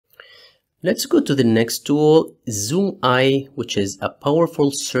Let's go to the next tool, Zoomeye, which is a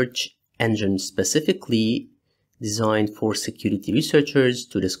powerful search engine specifically designed for security researchers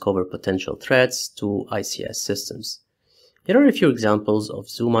to discover potential threats to ICS systems. Here are a few examples of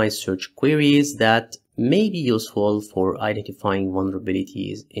Zoomeye search queries that may be useful for identifying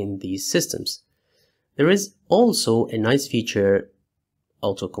vulnerabilities in these systems. There is also a nice feature,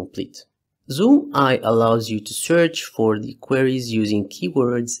 autocomplete. Zoomeye allows you to search for the queries using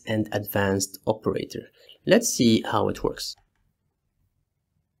keywords and advanced operator. Let's see how it works.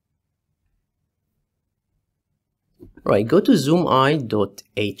 Right, go to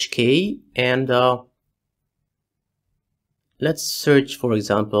zoomeye.hk and let's search, for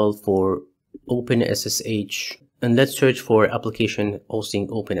example, for OpenSSH, and let's search for application hosting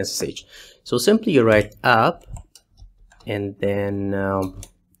OpenSSH. So simply you write app, and then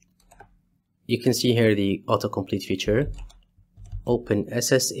you can see here the autocomplete feature,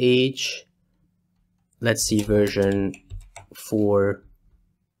 OpenSSH. Let's see, version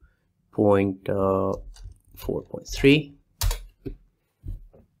 4.4.3.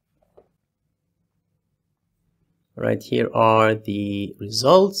 Right, here are the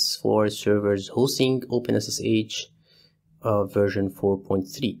results for servers hosting OpenSSH version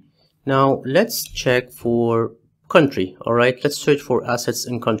 4.3. Now let's check for country. All right, let's search for assets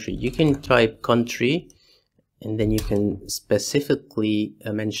in country. You can type country and then you can specifically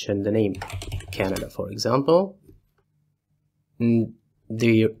mention the name, Canada, for example. And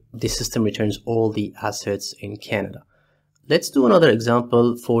the system returns all the assets in Canada. Let's do another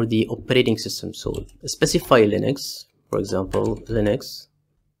example for the operating system. So specify Linux, for example, Linux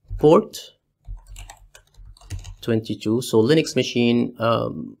port 22. So Linux machine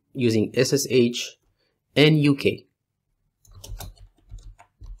using SSH in UK.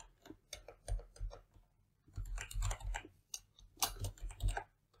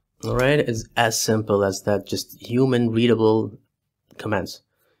 All right, it's as simple as that, just human readable commands.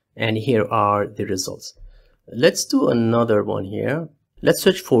 And here are the results. Let's do another one here. Let's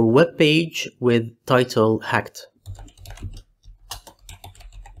search for web page with title hacked.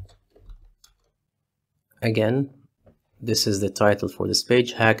 Again, this is the title for this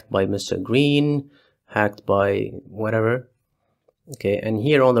page, hacked by Mr. Green, hacked by whatever. Okay, and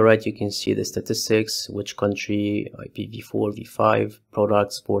here on the right you can see the statistics, which country, IPv4, v5,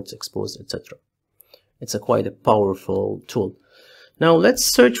 products, ports exposed, etc. It's quite a powerful tool. Now let's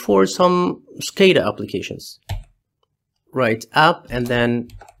search for some SCADA applications. Right, app and then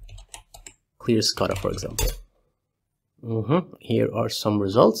clear SCADA, for example. Here are some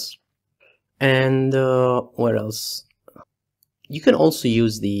results. And what else? You can also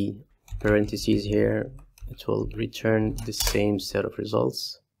use the parentheses here. It will return the same set of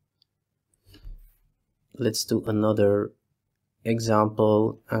results. Let's do another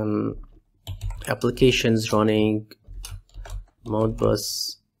example. Applications running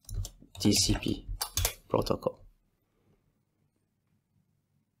Modbus TCP protocol.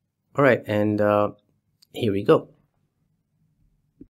 All right, and here we go.